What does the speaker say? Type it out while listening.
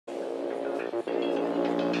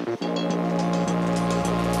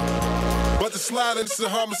sliding, it's a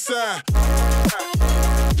homicide.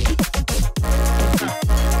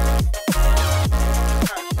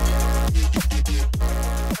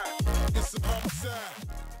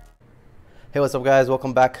 Hey, what's up guys,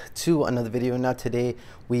 welcome back to another video. Now today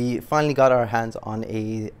we finally got our hands on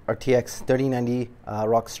a RTX 3090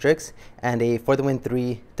 ROG STRIX and a For the Win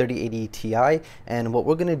 3 3080 Ti, and what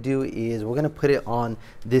we're going to do is we're going to put it on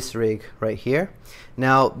this rig right here.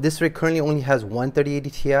 Now this rig currently only has one 3080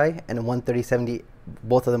 Ti and one 3070.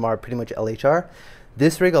 Both of them are pretty much LHR.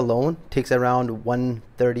 This rig alone takes around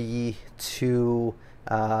 132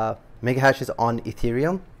 mega hashes on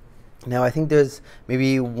Ethereum. Now I think there's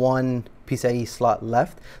maybe one PCIe slot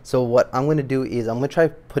left, so what I'm going to do is I'm going to try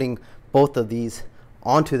putting both of these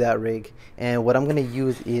onto that rig, and what I'm going to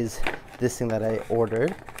use is this thing that I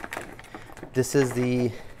ordered. This is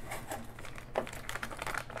it's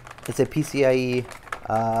a PCIe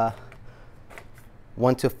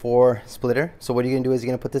 1-to-4 splitter. So what you're going to do is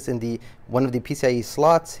you're going to put this in one of the PCIe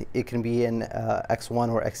slots. It can be an X1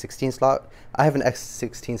 or X16 slot. I have an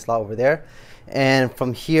X16 slot over there, and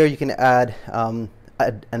from here you can add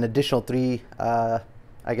an additional three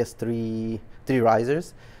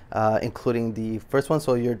risers, including the first one,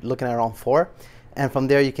 so you're looking at around 4, and from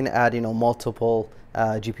there you can add multiple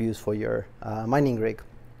GPUs for your mining rig.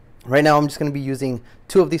 Right now I'm just going to be using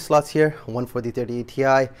 2 of these slots here, one for the 3080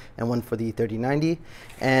 Ti and one for the 3090,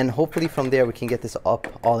 and hopefully from there we can get this up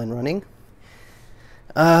all and running.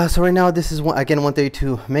 So right now this is again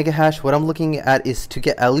 132 mega hash. What I'm looking at is to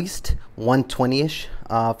get at least 120-ish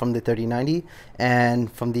from the 3090,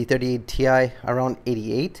 and from the 3080 Ti around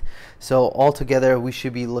 88. So altogether we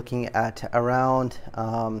should be looking at around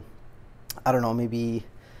I don't know, maybe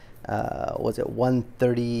was it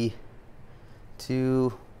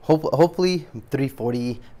 132, hopefully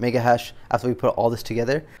 340 mega hash after we put all this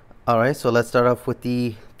together. Alright, so let's start off with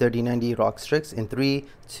the 3090 ROG STRIX in 3,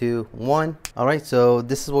 2, 1. Alright, so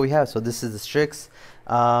this is what we have. So this is the STRIX.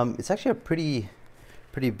 It's actually a pretty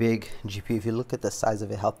big GPU if you look at the size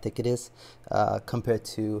of it, how thick it is compared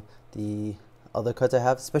to the other cards I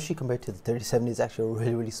have, especially compared to the 3070. It's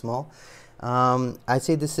actually really small. I'd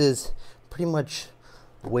say this is pretty much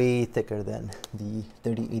way thicker than the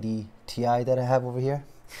 3080 Ti that I have over here.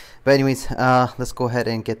 But anyways, let's go ahead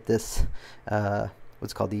and get this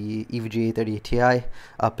what's called the EVGA 3080 Ti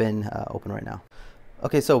up and open right now.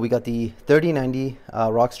 Okay, so we got the 3090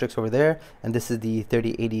 ROG STRIX over there, and this is the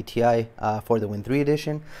 3080 Ti for the Win 3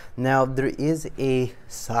 edition. Now there is a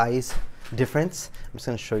size difference. I'm just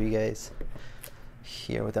going to show you guys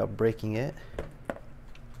here without breaking it.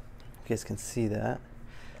 You guys can see that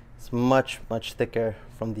it's much thicker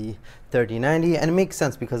from the 3090, and it makes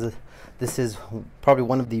sense because this is probably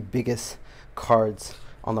one of the biggest cards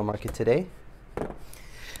on the market today.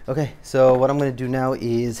 Okay, so what I'm going to do now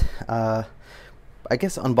is I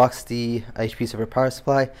guess unbox the HP server power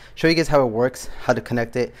supply, show you guys how it works, how to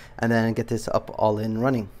connect it, and then get this up all in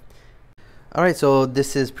running. Alright, so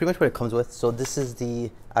this is pretty much what it comes with. So this is the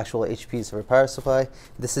actual HP server power supply.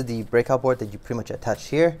 This is the breakout board that you pretty much attach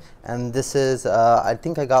here, and this is I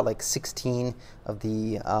think I got like 16 of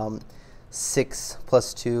the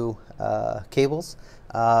 6+2 cables,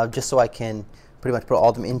 just so I can pretty much put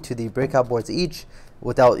all them into the breakout boards each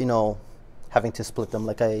without having to split them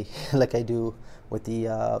like I do with the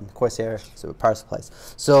Corsair power supplies.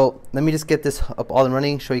 So let me just get this up all and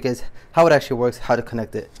running, show you guys how it actually works, how to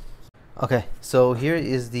connect it. Okay, so here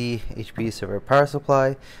is the HP server power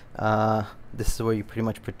supply. This is where you pretty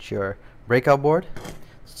much put your breakout board.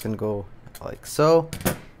 So it's gonna go like so,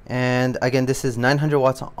 and again this is 900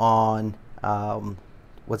 watts on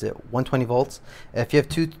 120 volts. If you have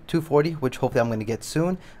 240, which hopefully I'm going to get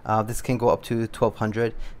soon, this can go up to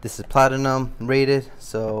 1200. This is platinum rated,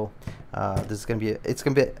 so this is going to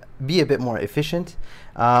be a bit more efficient.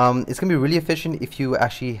 It's going to be really efficient if you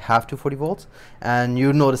actually have 240 volts, and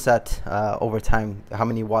you notice that over time how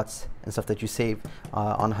many watts and stuff that you save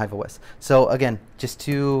on Hive OS. So again, just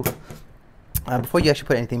to before you actually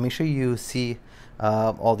put anything, make sure you see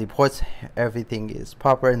all the ports, everything is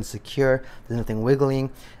proper and secure, there's nothing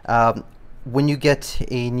wiggling. When you get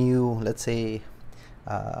a new, let's say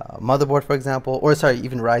motherboard for example, or sorry,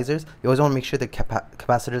 even risers, you always want to make sure the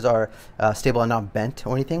capacitors are stable and not bent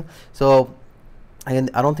or anything. So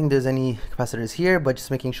again, I don't think there's any capacitors here, but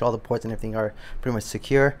just making sure all the ports and everything are pretty much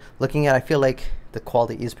secure. Looking at, I feel like the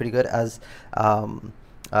quality is pretty good, as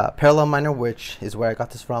Parallel Miner, which is where I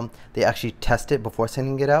got this from, they actually test it before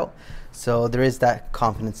sending it out, so there is that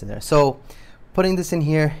confidence in there. So putting this in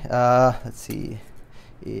here, let's see,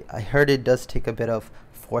 I heard it does take a bit of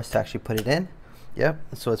force to actually put it in. Yep,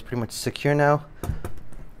 so it's pretty much secure now.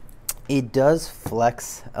 It does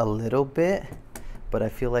flex a little bit, but I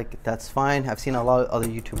feel like that's fine. I've seen a lot of other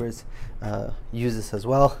YouTubers use this as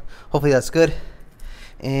well. Hopefully that's good.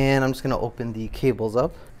 And I'm just gonna open the cables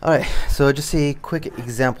up. All right, so just a quick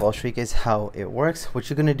example. I'll show you guys how it works. What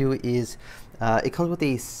you're gonna do is, it comes with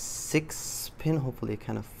a 6-pin. Hopefully it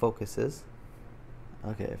kind of focuses.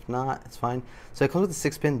 Okay, if not, it's fine. So it comes with a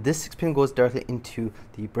 6-pin. This 6-pin goes directly into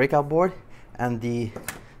the breakout board, and the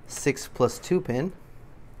 6+2 pin.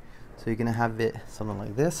 So you're gonna have it something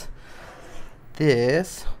like this.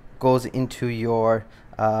 This goes into your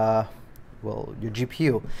your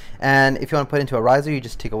GPU, and if you want to put it into a riser, you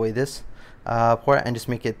just take away this port and just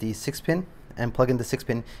make it the 6-pin and plug in the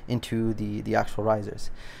 6-pin into the actual risers.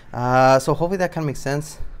 So hopefully that kind of makes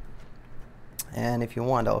sense, and if you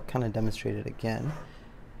want, I'll kind of demonstrate it again.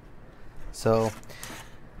 So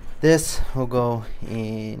this will go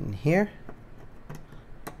in here.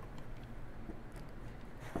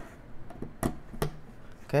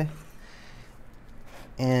 Okay,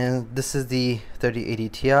 and this is the 3080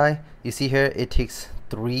 Ti. You see here it takes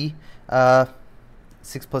 3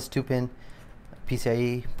 6+2 pin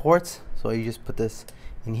PCIe ports. So you just put this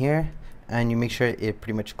in here and you make sure it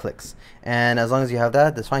pretty much clicks. And as long as you have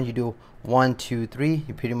that, that's fine. You do 1, 2, 3.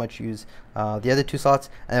 You pretty much use the other 2 slots,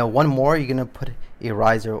 and then one more you're gonna put a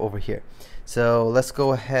riser over here. So let's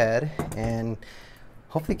go ahead and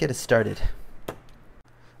hopefully get it started.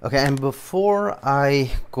 Okay, and before I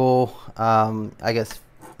go, I guess,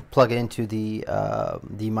 plug it into the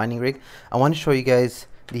mining rig, I want to show you guys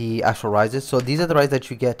the actual risers. So these are the risers that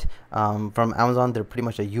you get from Amazon. They're pretty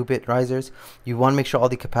much a U-bit risers. You want to make sure all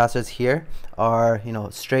the capacitors here are,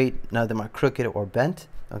 straight, none of them are crooked or bent.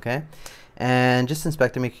 Okay, and just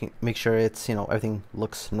inspect it, make sure it's, everything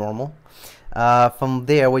looks normal. From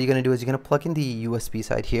there, what you're gonna do is you're gonna plug in the USB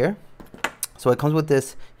side here. So it comes with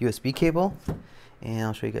this USB cable, and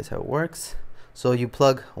I'll show you guys how it works. So you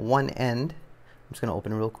plug one end. I'm just gonna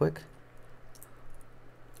open it real quick.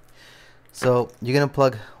 So you're gonna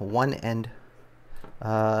plug one end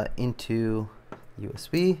into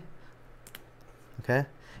USB, okay?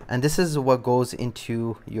 And this is what goes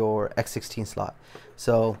into your X16 slot.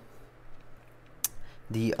 So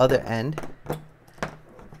the other end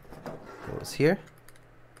goes here.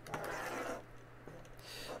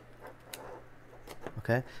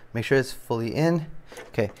 Okay, make sure it's fully in.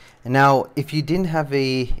 Okay, and now if you didn't have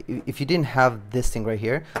this thing right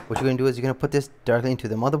here, what you're gonna do is you're gonna put this directly into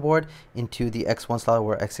the motherboard, into the X1 slot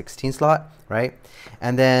or X16 slot, right?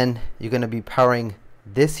 And then you're gonna be powering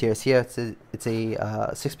this here. See how it's a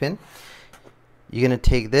 6-pin. You're gonna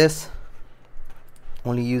take this,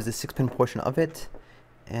 only use the 6-pin portion of it,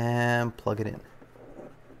 and plug it in.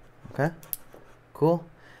 Okay, cool.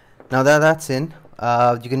 Now that that's in,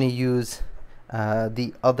 you're gonna use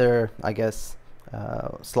the other, I guess,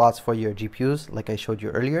 slots for your GPUs, like I showed you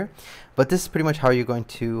earlier. But this is pretty much how you're going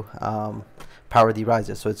to power the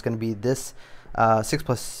risers. So it's going to be this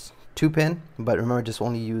 6+2 pin, but remember, just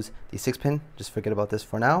only use the 6-pin. Just forget about this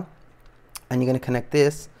for now. And you're going to connect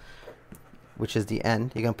this, which is the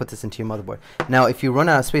end. You're going to put this into your motherboard. Now, if you run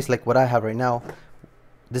out of space like what I have right now,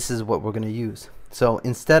 this is what we're going to use. So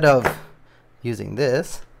instead of using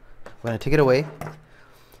this, we're going to take it away.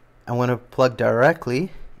 I'm going to plug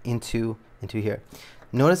directly into here.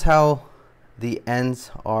 Notice how the ends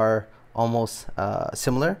are almost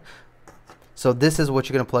similar. So this is what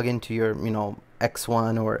you're going to plug into your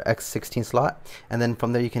X1 or X16 slot, and then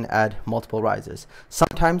from there you can add multiple risers.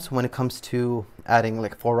 Sometimes when it comes to adding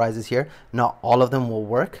like 4 risers here, not all of them will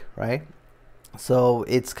work, right? So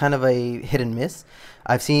it's kind of a hit and miss.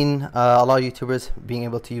 I've seen a lot of YouTubers being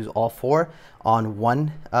able to use all 4 on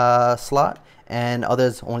one slot, and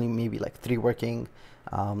others only maybe like 3 working.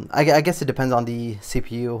 I guess it depends on the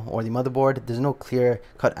CPU or the motherboard. There's no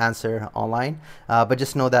clear-cut answer online, but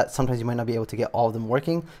just know that sometimes you might not be able to get all of them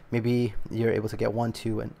working. Maybe you're able to get 1,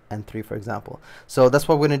 2, and 3, for example. So that's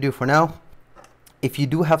what we're going to do for now. If you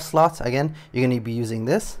do have slots, again, you're going to be using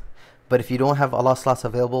this. But if you don't have a lot of slots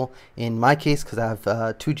available, in my case, because I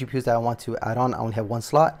have 2 GPUs that I want to add on, I only have 1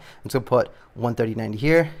 slot. I'm just going to put one 3090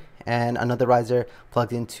 here, and another riser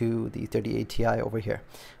plugged into the 3080 Ti over here.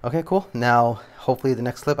 Okay, cool. Now, hopefully the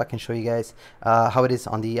next clip I can show you guys how it is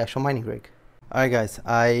on the actual mining rig. Alright guys,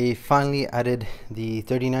 I finally added the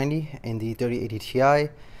 3090 and the 3080 Ti.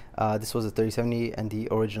 This was the 3070 and the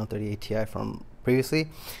original 3080 Ti from previously.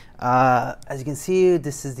 As you can see,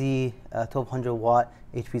 this is the 1200 watt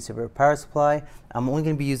HP server power supply. I'm only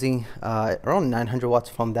going to be using around 900 watts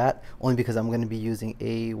from that, only because I'm going to be using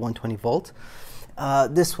a 120 volt.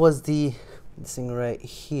 This was this thing right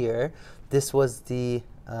here. This was the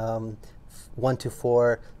 1 to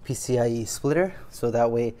 4 PCIe splitter, so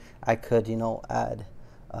that way I could, you know, add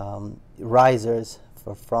risers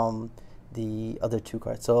from the other two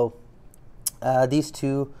cards. So these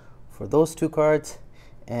two for those two cards,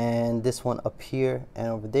 and this one up here and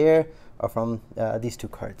over there are from these two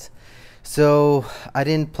cards. So I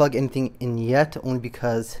didn't plug anything in yet, only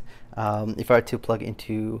because if I were to plug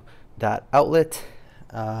into that outlet,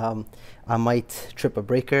 I might trip a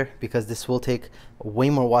breaker, because this will take way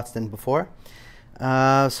more watts than before.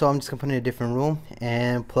 So I'm just gonna put it in a different room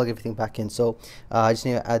and plug everything back in. So I just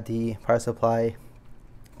need to add the power supply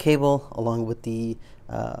cable along with the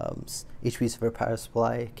HP server power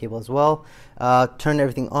supply cable as well. Turn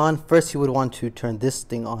everything on. First, you would want to turn this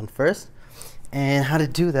thing on first. And how to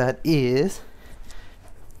do that is,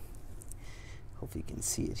 hopefully you can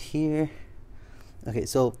see it here. Okay,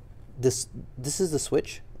 so this is the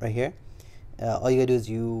switch right here. All you gotta do is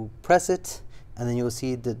you press it, and then you'll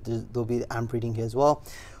see that there'll be the amp reading here as well.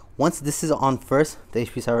 Once this is on first, the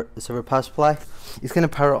HP server power supply, it's gonna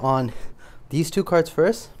power on these two cards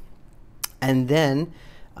first, and then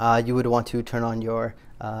you would want to turn on your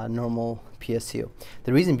normal PSU.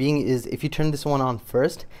 The reason being is, if you turn this one on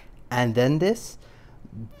first and then these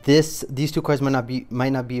two cards might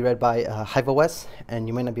not be read by Hive OS, and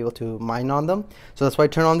you might not be able to mine on them. So that's why I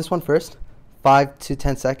turn on this one first, 5 to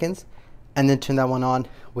 10 seconds, and then turn that one on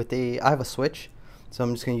with I have a switch, so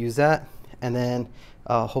I'm just going to use that, and then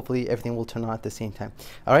hopefully everything will turn on at the same time.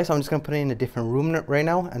 Alright, so I'm just going to put it in a different room right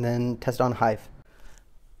now and then test it on Hive.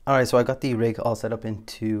 Alright, so I got the rig all set up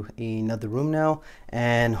into another room now,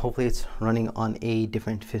 and hopefully it's running on a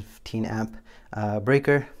different 15 amp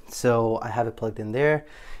breaker. So I have it plugged in there,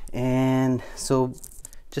 and so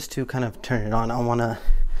just to kind of turn it on, I want to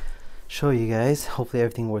show you guys, hopefully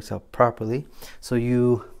everything works out properly. So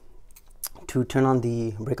to turn on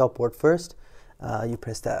the breakout board first, you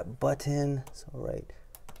press that button, so right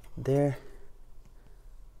there.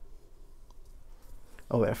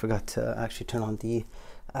 Oh wait, I forgot to actually turn on the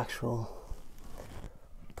actual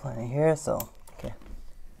plan here, so okay.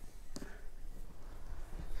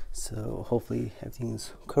 So hopefully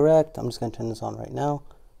everything's correct. I'm just gonna turn this on right now.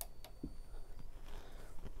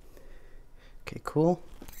 Okay, cool.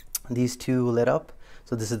 These two lit up.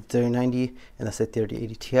 So this is the 3090 and that's the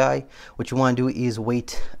 3080 Ti. What you want to do is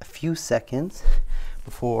wait a few seconds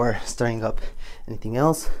before starting up anything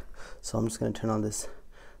else. So I'm just going to turn on this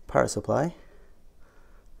power supply.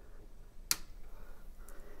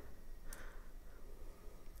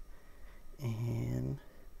 And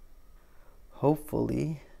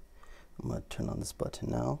hopefully, I'm going to turn on this button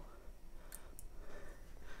now.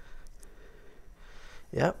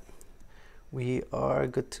 Yep. We are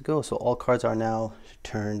good to go. So all cards are now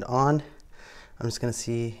turned on. I'm just going to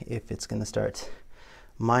see if it's going to start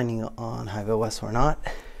mining on Hive OS or not.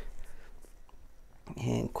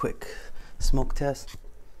 And quick smoke test.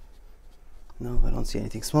 No, I don't see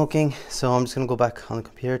anything smoking. So I'm just going to go back on the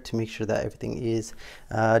computer to make sure that everything is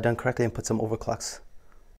done correctly and put some overclocks.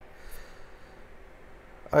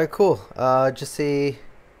 All right, cool. Just a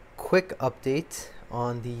quick update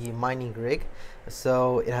on the mining rig.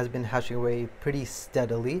 So it has been hashing away pretty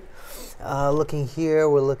steadily. Looking here,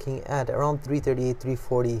 we're looking at around 338,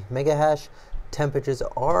 340 mega hash. Temperatures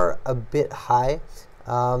are a bit high.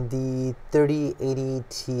 The 3080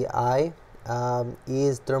 Ti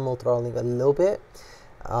is thermal throttling a little bit.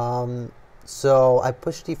 So I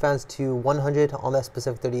pushed the fans to 100 on that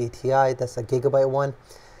specific 3080 Ti. That's a gigabyte one,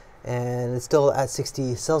 and it's still at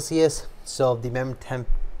 60 Celsius. So the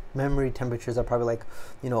memory temperatures are probably like,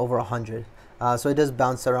 over 100. So it does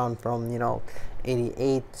bounce around from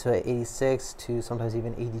 88 to 86 to sometimes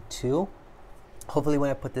even 82. Hopefully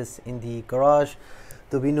when I put this in the garage,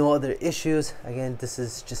 there'll be no other issues. Again, this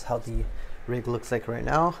is just how the rig looks like right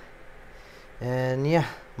now. And yeah,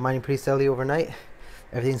 mining pretty steadily overnight.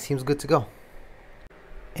 Everything seems good to go.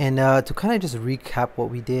 And to kind of just recap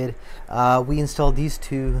what we did, we installed these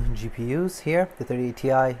two GPUs here, the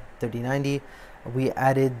 3080 Ti, 3090. We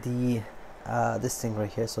added the this thing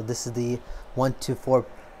right here. So this is the 1 to 4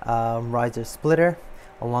 riser splitter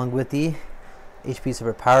along with the HP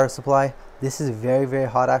server power supply. This is very, very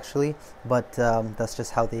hot actually, but that's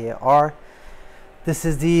just how they are. This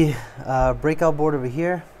is the breakout board over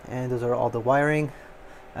here, and those are all the wiring.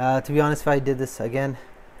 To be honest, if I did this again,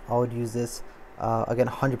 I would use this again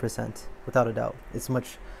 100% without a doubt. It's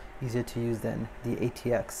much easier to use than the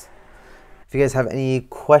ATX. If you guys have any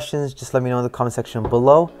questions, just let me know in the comment section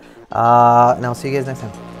below. And I'll see you guys next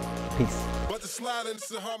time. Peace.